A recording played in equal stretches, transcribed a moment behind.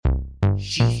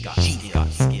She's got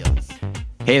skills.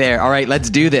 Hey there. All right, let's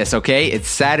do this, okay? It's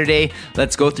Saturday.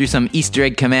 Let's go through some Easter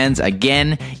egg commands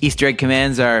again. Easter egg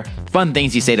commands are fun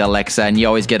things you say to Alexa, and you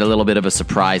always get a little bit of a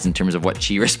surprise in terms of what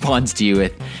she responds to you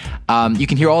with. You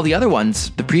can hear all the other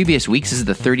ones the previous weeks. This is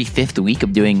the 35th week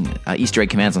of doing Easter egg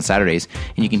commands on Saturdays,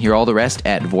 and you can hear all the rest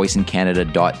at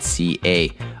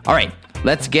voiceincanada.ca. All right,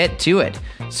 let's get to it.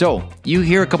 So, you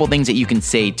hear a couple things that you can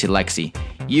say to Lexi.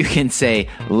 You can say,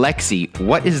 Lexi,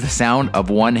 what is the sound of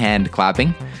one hand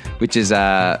clapping? Which is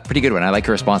a pretty good one. I like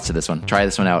her response to this one. Try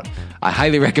this one out. I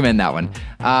highly recommend that one.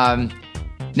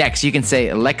 Next, you can say,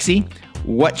 Lexi,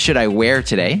 what should I wear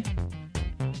today?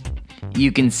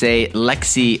 You can say,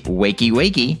 Lexi, wakey,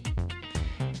 wakey.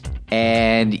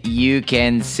 And you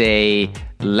can say,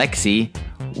 Lexi,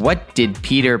 what did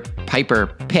Peter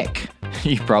Piper pick?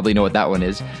 You probably know what that one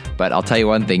is, but I'll tell you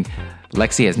one thing.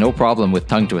 Lexi has no problem with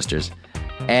tongue twisters.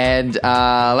 And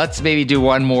let's maybe do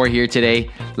one more here today.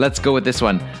 Let's go with this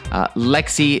one.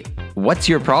 Lexi, what's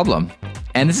your problem?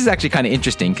 And this is actually kind of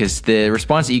interesting because the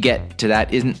response that you get to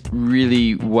that isn't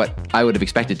really what I would have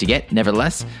expected to get.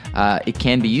 Nevertheless, it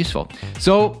can be useful.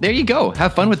 So there you go.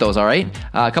 Have fun with those, all right?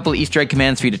 A couple of Easter egg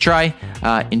commands for you to try.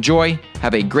 Enjoy.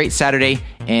 Have a great Saturday.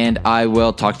 And I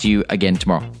will talk to you again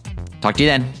tomorrow. Talk to you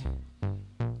then.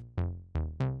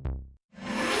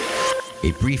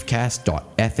 A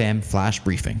briefcast.fm flash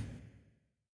briefing.